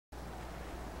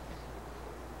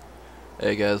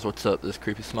Hey guys, what's up? This is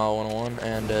Creepy Smile 101,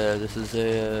 and this is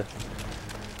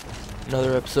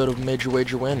another episode of Major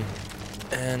Wager Win.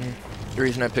 And the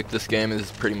reason I picked this game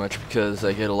is pretty much because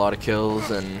I get a lot of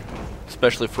kills, and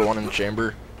especially for one in the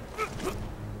chamber.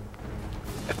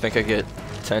 I think I get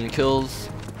 10 kills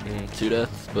and 2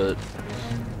 deaths, but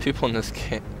people in this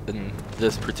game, in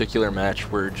this particular match,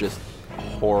 were just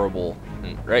horrible.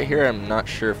 And right here, I'm not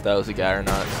sure if that was a guy or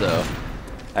not, so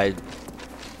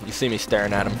you see me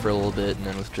staring at him for a little bit, and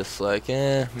then was just like,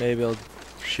 maybe I'll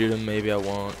shoot him, maybe I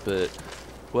won't, but,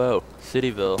 whoa,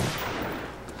 Cityville.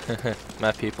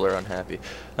 My people are unhappy.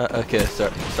 Okay,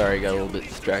 sorry, I got a little bit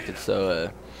distracted.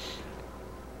 So,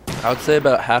 I would say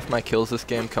about half my kills this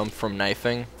game come from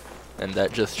knifing, and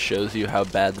that just shows you how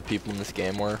bad the people in this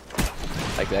game were.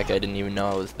 Like, that guy didn't even know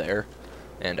I was there,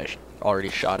 and I already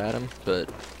shot at him. But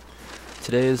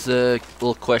today's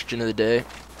little question of the day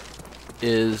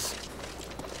is,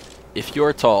 if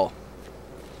you're tall,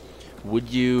 would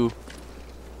you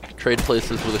trade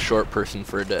places with a short person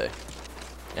for a day?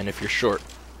 And if you're short,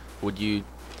 would you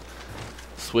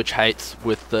switch heights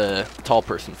with the tall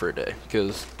person for a day?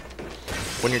 Because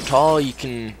when you're tall, you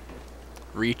can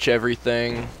reach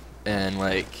everything and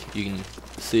like you can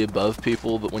see above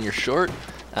people, but when you're short,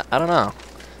 I don't know.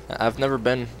 I've never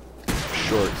been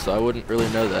short, so I wouldn't really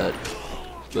know that.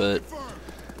 But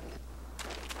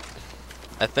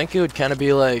I think it would kind of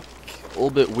be like a little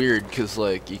bit weird, because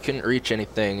like you couldn't reach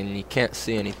anything and you can't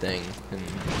see anything, and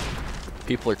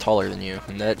people are taller than you,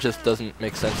 and that just doesn't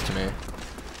make sense to me.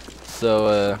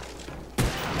 So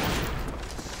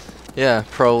yeah,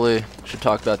 probably should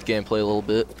talk about the gameplay a little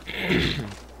bit.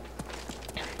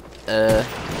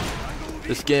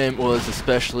 This game was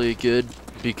especially good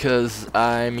because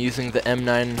I'm using the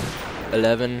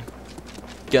M911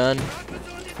 gun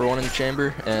for one in the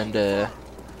chamber, and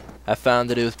I found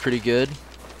that it was pretty good.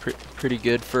 Pretty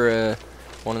good for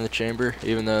one in the chamber,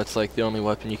 even though it's like the only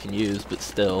weapon you can use, but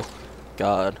still,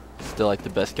 God, still like the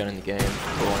best gun in the game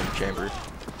for one in the chamber.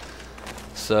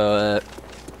 So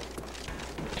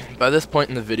by this point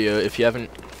in the video, if you haven't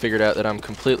figured out that I'm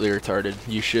completely retarded,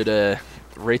 you should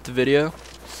rate the video.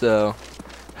 So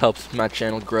helps my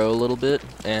channel grow a little bit,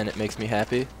 and it makes me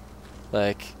happy.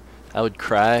 Like, I would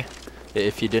cry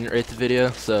if you didn't rate the video,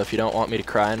 so if you don't want me to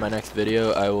cry in my next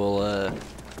video, I will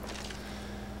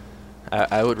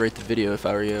I would rate the video if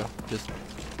I were you. Just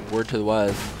word to the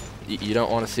wise. You don't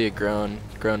want to see a grown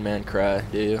man cry,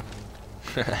 do you?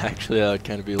 Actually, that would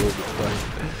kind of be a little bit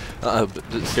funny.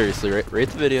 But seriously, rate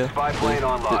the video.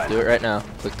 Do it right now.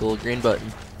 Click the little green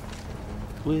button.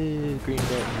 Woo, green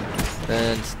button.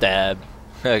 And stab.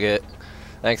 Okay.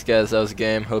 Thanks, guys. That was a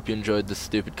game. Hope you enjoyed this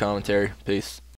stupid commentary. Peace.